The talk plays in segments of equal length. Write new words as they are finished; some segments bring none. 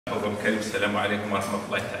حضور الكريم، السلام عليكم ورحمة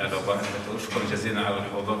الله تعالى وبركاته. شكرا جزيلا على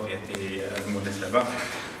الحضور في هذه المناسبة.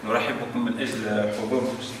 نرحب بكم من أجل حضور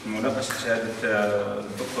مناقشة شهادة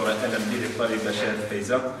الدكتوراه للطالبة شاهد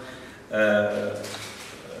فايزة.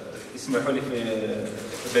 اسمحوا لي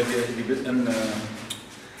في بدء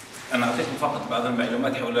أن أعطيكم فقط بعض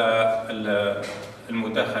المعلومات حول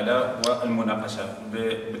المداخلة والمناقشة.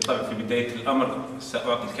 بالطبع في بداية الأمر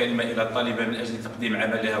سأعطي الكلمة إلى الطالبة من أجل تقديم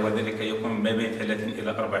عملها، وذلك يكون ما بين 30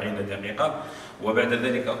 إلى 40 دقيقة، وبعد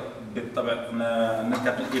ذلك بالطبع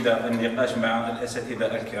ننتقل إلى النقاش مع الأساتذة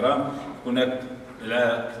الكرام. هناك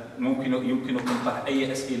يمكنكم طرح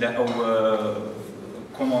أي أسئلة أو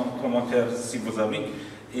كومنتير سي فوزافي.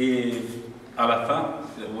 à la fin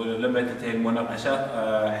ولما تنتهي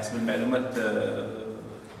المناقشة حسب المعلومات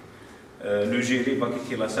le jury va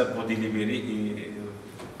quitter la salle pour délibérer et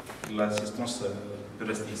l'assistance peut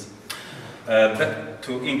rester ici. Back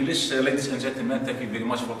to English, ladies and gentlemen, thank you very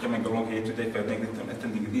much for coming along here today for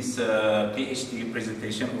attending this PhD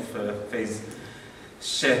presentation of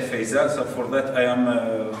Faiza. So for that I am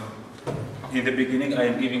in the beginning, I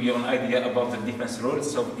am giving you an idea about the defense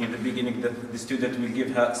rules. So in the beginning, the student will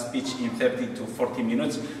give her speech in 30 to 40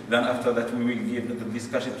 minutes. Then after that, we will give the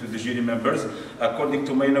discussion to the jury members. According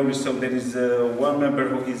to my knowledge, so there is one member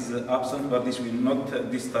who is absent, but this will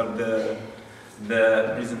not disturb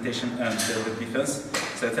the presentation and the defense.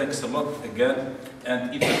 So thanks a lot again.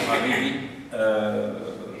 And if you are ready,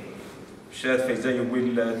 Shahid Faiza, you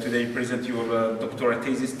will today present your doctoral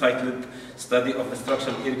thesis titled Study of the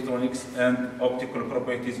Structural Electronics and Optical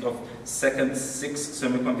Properties of Second 6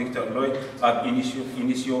 Semiconductor Alloy at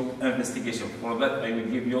Initial Investigation. For that, I will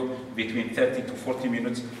give you between 30 to 40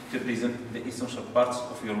 minutes to present the essential parts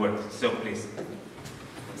of your work. So please.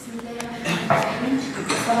 بسم الله الرحمن الرحيم.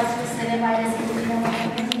 والصلاة والسلام على سيدنا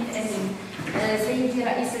محمد الأمين. سيدي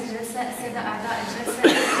رئيس الجلسة، السادة أعضاء الجلسة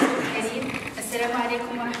الكريم، السلام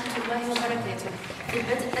عليكم ورحمة الله وبركاته. في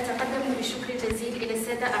البدء أتقدم بالشكر الجزيل إلى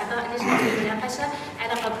السادة أعضاء لجنة المناقشة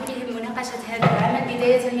على قبولهم مناقشة هذا العمل،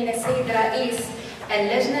 بداية من السيد رئيس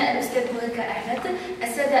اللجنة الأستاذ أحمد،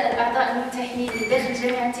 السادة الأعضاء الممتحنين من داخل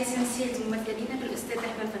جامعة تيسنسيلت ممثلين بالأستاذ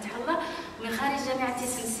أحمد فتح الله، ومن خارج جامعة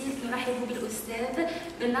تيسنسيلت نرحب بالأستاذ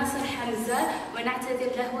بن ناصر حمزة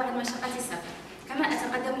ونعتذر له عن مشقة السفر. كما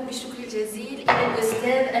أتقدم بالشكر الجزيل إلى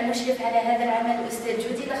الأستاذ المشرف على هذا العمل الأستاذ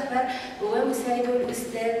جودي الأخضر ومساعده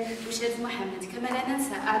الأستاذ بشاد محمد. كما لا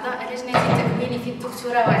ننسى أعضاء لجنة التكوين في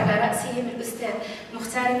الدكتوراه وعلى رأسهم الأستاذ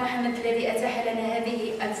مختار محمد الذي أتاح لنا هذه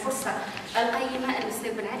الفرصة القيمة،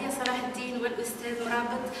 الأستاذ بن علي صلاح الدين والأستاذ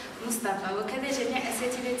مرابط مصطفى، وكذا جميع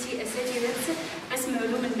أساتذة قسم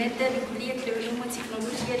علوم المادة بكلية العلوم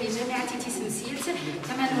والتكنولوجيا لجامعة تيسنسيلت.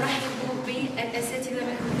 كما نرحب بالأساتذة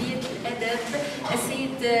من كلية الأدب،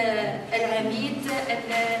 السيد العميد،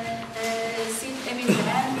 السيد أمين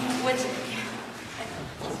العام والجميع.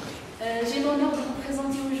 J'ai l'honneur de vous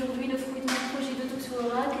présenter aujourd'hui le fruit de mon projet de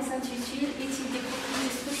doctorat qui s'intitule Études des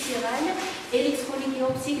propriétés structurales, électroniques et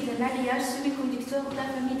optiques d'un alliage semi-conducteur de la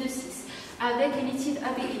famille de 6, avec une étude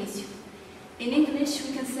AB initio. In English, we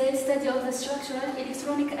can say study of the structural,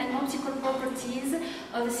 electronic and optical properties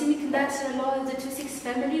of the semiconductor alloy of the 2,6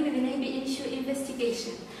 family with an AB initio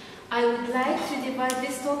investigation. I would like to divide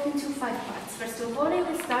this talk into 5 parts. First of all, I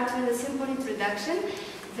will start with a simple introduction.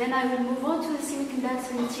 Then I will move on to the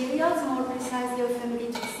semiconductor materials, more precisely of family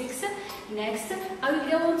 2,6. Next, I will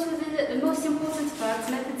go on to the most important part,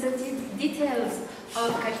 methods and details of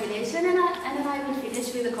calculation, and then I will finish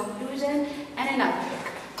with a conclusion and an outlook.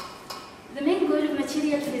 The main goal of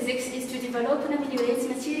material physics is to develop and ameliorate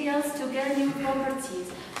materials to gain new properties.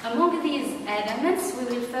 Among these elements, we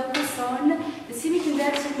will focus on the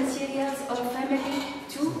semiconductor materials of family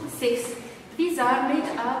 2,6. These are made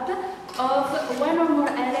up of one or more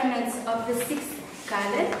elements of the 6th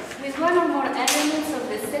column with one or more elements of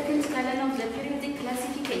the 2nd column of the periodic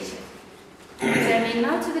classification. Turning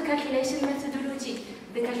now to the calculation methodology.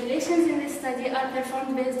 The calculations in this study are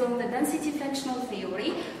performed based on the density functional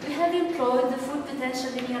theory. We have employed the full potential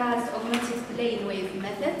linearized augmented plane wave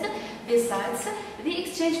method. Besides, the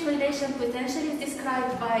exchange correlation potential is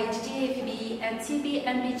described by GFB and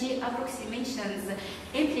TB-MBG approximations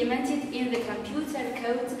implemented in the computer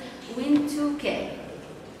code Win2K.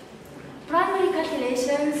 Primary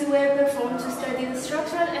calculations were performed to study the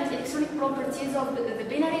structural and electronic properties of the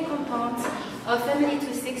binary compounds of family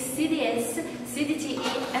 2,6 CDS, CDTE,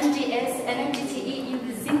 MGS, and MGTE in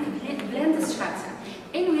the zinc blend structure,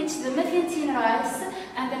 in which the methionine rise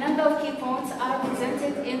and the number of key points are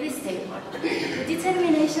presented in this table. The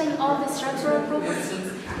determination of the structural properties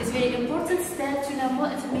is a very important step to know more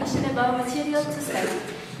information about material to study.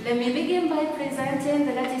 Let me begin by presenting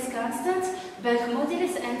the lattice constant, Bank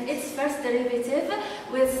modulus and its first derivative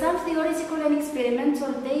with some theoretical and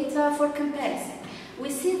experimental data for comparison. We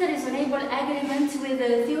see the reasonable agreement with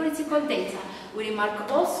the theoretical data. We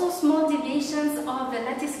remark also small deviations of the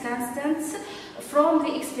lattice constants from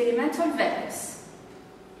the experimental values.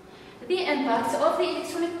 The impact of the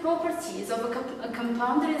electronic properties of a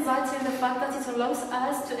compound results in the fact that it allows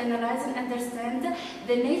us to analyze and understand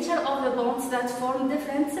the nature of the bonds that form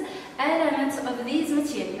different elements of these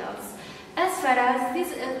materials. As far as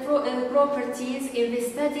these properties in the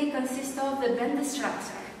study consist of the band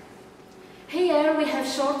structure. Here we have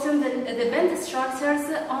shortened the band structures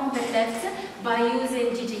on the left by using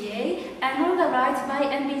GGA and on the right by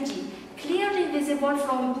NBG. Clearly visible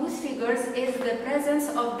from both figures is the presence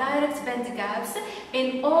of direct band gaps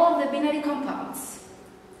in all the binary compounds.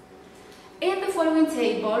 In the following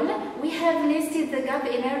table, we have listed the gap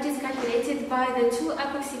energies calculated by the two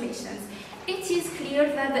approximations. It is clear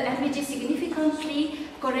that the NBG significantly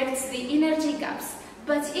corrects the energy gaps.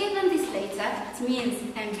 But even this data, it means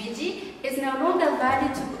NBG, is no longer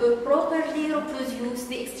valid to properly reproduce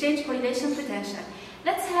the exchange correlation potential.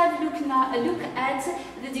 Let's have a look at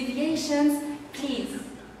the deviations, please.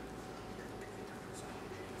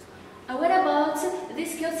 What about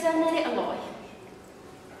this quaternary alloy?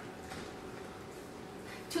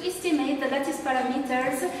 To estimate the lattice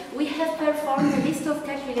parameters, we have performed a list of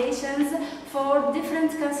calculations for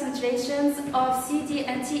different concentrations of CD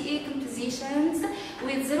and TE compositions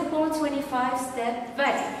with 0.25 step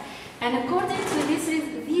value. And according to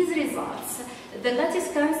these results, the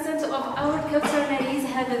lattice constant of our quaternaries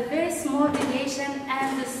has a very small deviation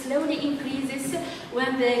and slowly increases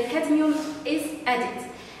when the cadmium is added,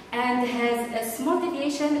 and has a small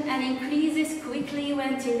deviation and increases quickly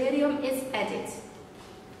when tellurium is added.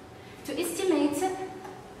 To estimate,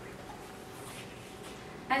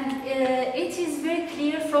 and it is very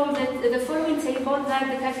clear from the following table that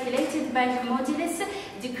the calculated bank modulus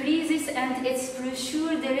decreases and its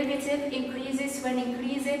pure derivative increases when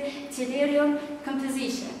increasing tellurium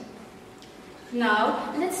composition.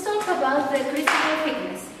 Now, let's talk about the critical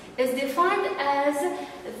thickness. It's defined as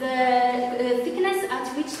the thickness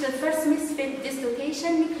at which the first misfit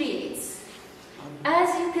dislocation creates.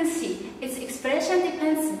 As you can see, its expression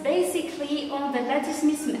depends basically on the lattice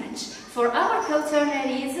mismatch. For our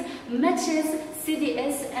quaternaries, matches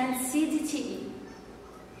CDS and CDTE.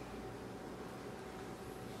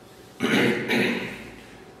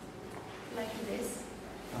 Like this.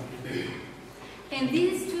 In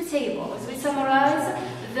these two tables, we summarize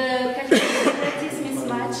the calculated lattice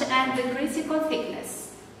mismatch and the critical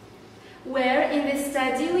thickness, where in this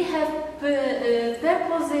study we have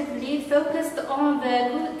purposefully focused on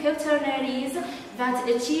the quaternaries that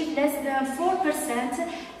achieve less than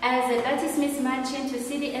 4% as a lattice mismatch into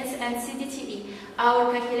CDS and CDTE.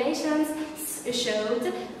 Our calculations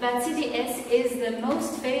showed that CDS is the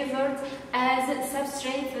most favored as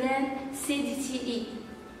substrate than CDTE.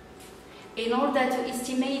 In order to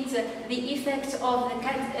estimate the effect of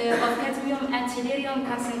cadmium and tellurium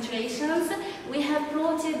concentrations, we have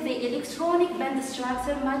plotted the electronic band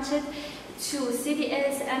structure matched to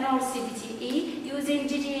CDS and or CDTE using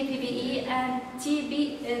GGA PBE and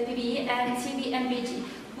PBE and TBNBG.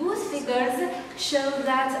 Both figures show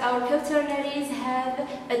that our quaternaries have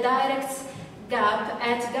a direct gap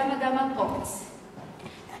at gamma-gamma points.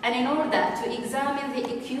 And in order to examine the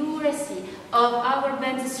accuracy of our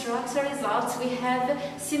band structure results, we have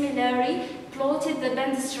similarly plotted the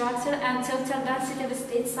band structure and total density of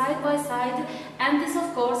states side by side, and this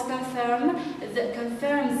of course confirms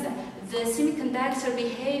the semiconductor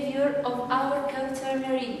behavior of our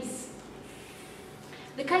quaternaries.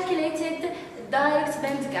 The calculated direct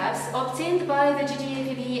band gaps obtained by the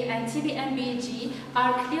GGA-PBE and TBNBG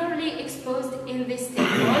are clearly exposed in this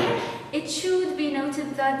table. It should be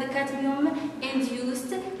noted that the cadmium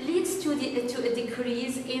induced leads to a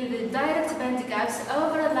decrease in the direct band gaps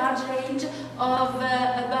over a large range of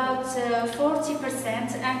about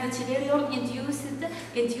 40%, and the tellurium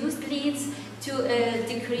induced leads to a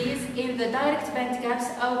decrease in the direct band gaps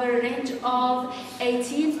over a range of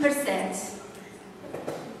 18%.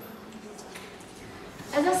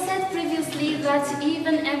 As I said previously, that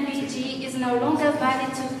even MBG is no longer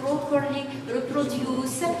valid to properly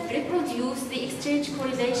reproduce the exchange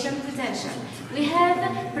correlation potential. We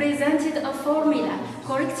have presented a formula,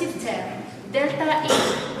 corrective term, delta E,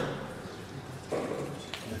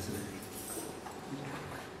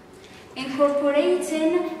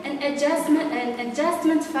 incorporating an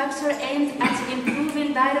adjustment factor aimed at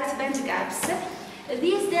improving direct band gaps.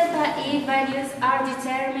 These delta E values are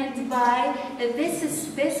determined by this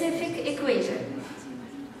specific equation.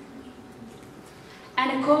 And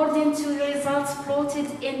according to the results plotted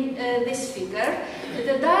in this figure,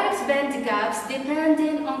 the direct band gaps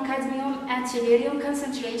depending on cadmium and tellurium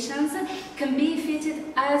concentrations can be fitted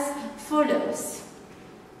as follows.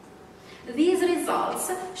 These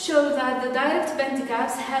results show that the direct band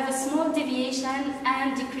gaps have a small deviation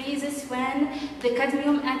and decreases when the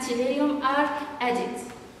cadmium and tellurium are added.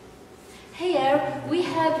 Here we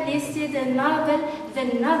have listed the novel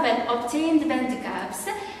obtained band gaps.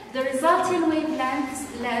 The resulting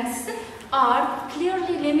wavelengths are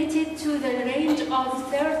clearly limited to the range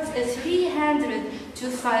of 300 to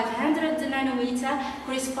 500 nanometer,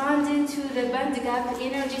 corresponding to the band gap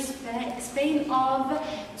energy span of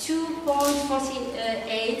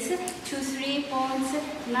 2.48 to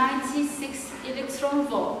 3.96 electron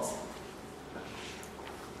volts.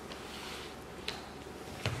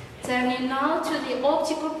 Turning now to the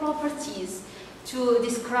optical properties. To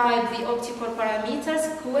describe the optical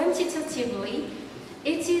parameters quantitatively,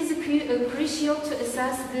 it is crucial to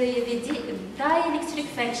assess the dielectric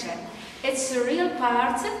function. Its real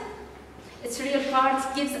part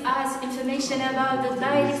gives us information about the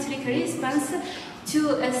dielectric response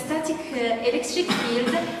to a static electric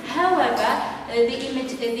field. However,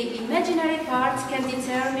 the imaginary part can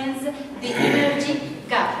determine the energy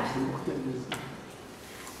gap.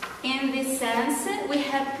 In this sense, we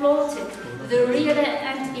have plotted the real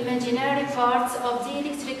and imaginary parts of the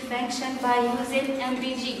electric function by using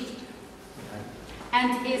MBG.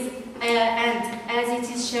 And as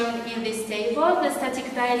it is shown in this table, the static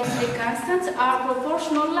dielectric constants are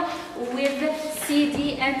proportional with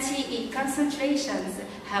CD and TE concentrations.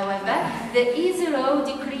 However, the E0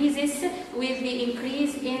 decreases with the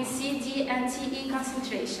increase in CD and TE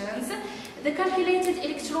concentrations. The calculated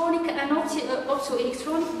electronic and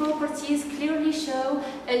optoelectronic properties clearly show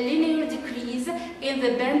a linear decrease in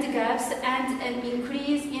the band gaps and an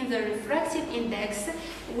increase in the refractive index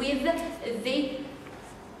with the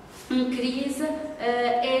increase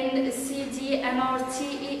in CD and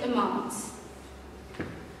RTE amounts.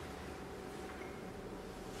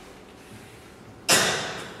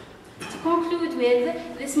 To conclude with,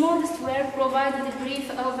 this modest work provided a brief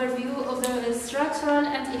overview of the structural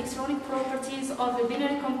and electronic properties of the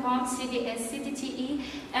binary compounds CDS, CDTE,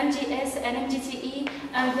 MGS, and MGTE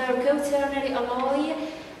and their quaternary alloy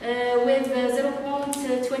with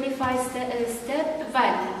 0.25 step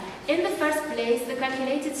value. In the first place, the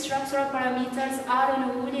calculated structural parameters are on a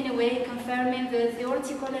whole in a way confirming the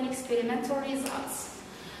theoretical and experimental results.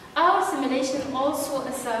 Our simulation also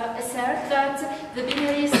asserts that the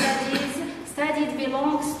binary studied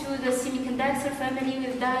belongs to the semiconductor family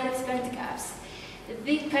with direct band gaps.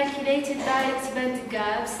 The calculated direct band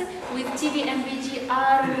gaps with TD-MBG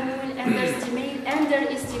are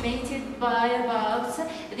underestimated by about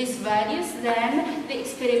these values than the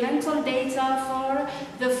experimental data for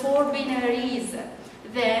the four binaries.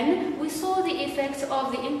 Then we saw the effect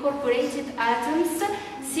of the incorporated atoms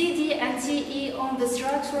CD and TE on the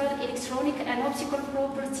structural, electronic, and optical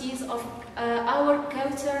properties of our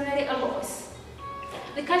quaternary alloys.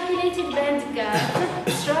 The calculated band gap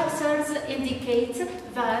structures indicate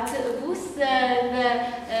that both the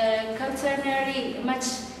quaternary match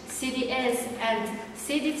CDS and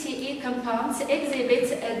CDTE compounds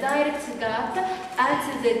exhibit a direct gap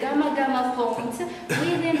at the gamma-gamma point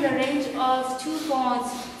within the range of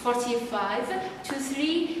 2.45 to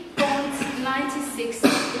 3.96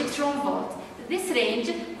 electron volt. This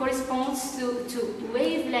range corresponds to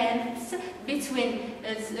wavelengths between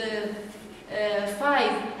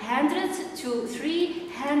 500 to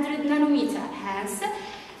 300 nanometer. Hence,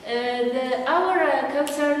 our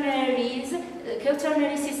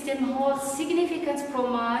quaternary system holds significant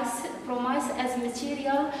promise as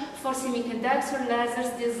material for semiconductor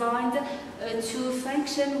lasers designed to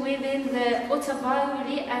function within the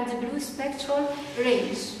ultraviolet and blue spectral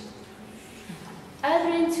range.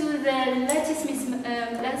 Adhering to the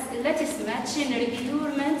lattice matching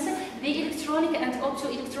requirements, the electronic and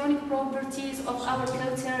optoelectronic properties of our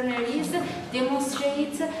quaternaries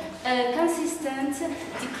demonstrate a consistent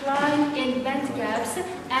decline in band gaps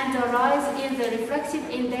and a rise in the refractive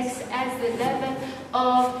index as the level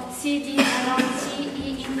of CD and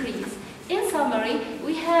RTE increase. In summary,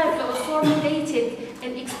 we have formulated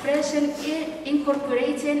an expression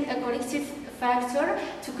incorporating a corrective factor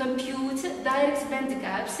to compute direct band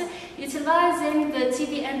gaps utilizing the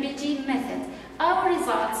TD-MBG method. Our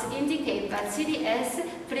results indicate that CDS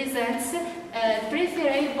presents a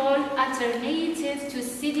preferable alternative to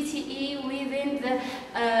CDTE within the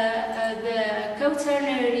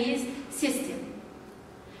quaternary system.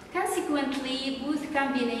 Can Consequently, both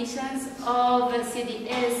combinations of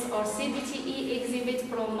CDS or CDTE exhibit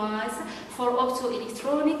promise for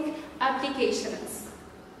optoelectronic applications.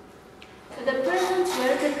 The present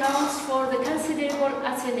work accounts for the considerable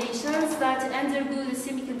attenuations that undergo the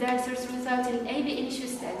semiconductors without an AB initio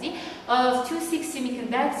study of 2,6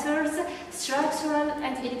 semiconductors, structural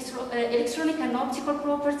and electronic and optical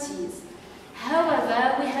properties.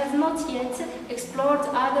 However, we have not yet explored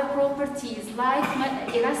other properties like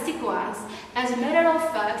elastic ones. As a matter of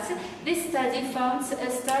fact, this study found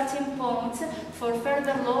a starting point for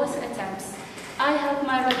further loss attempts. I hope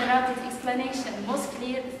my rather rapid explanation was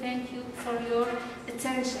clear. Thank you for your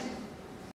attention.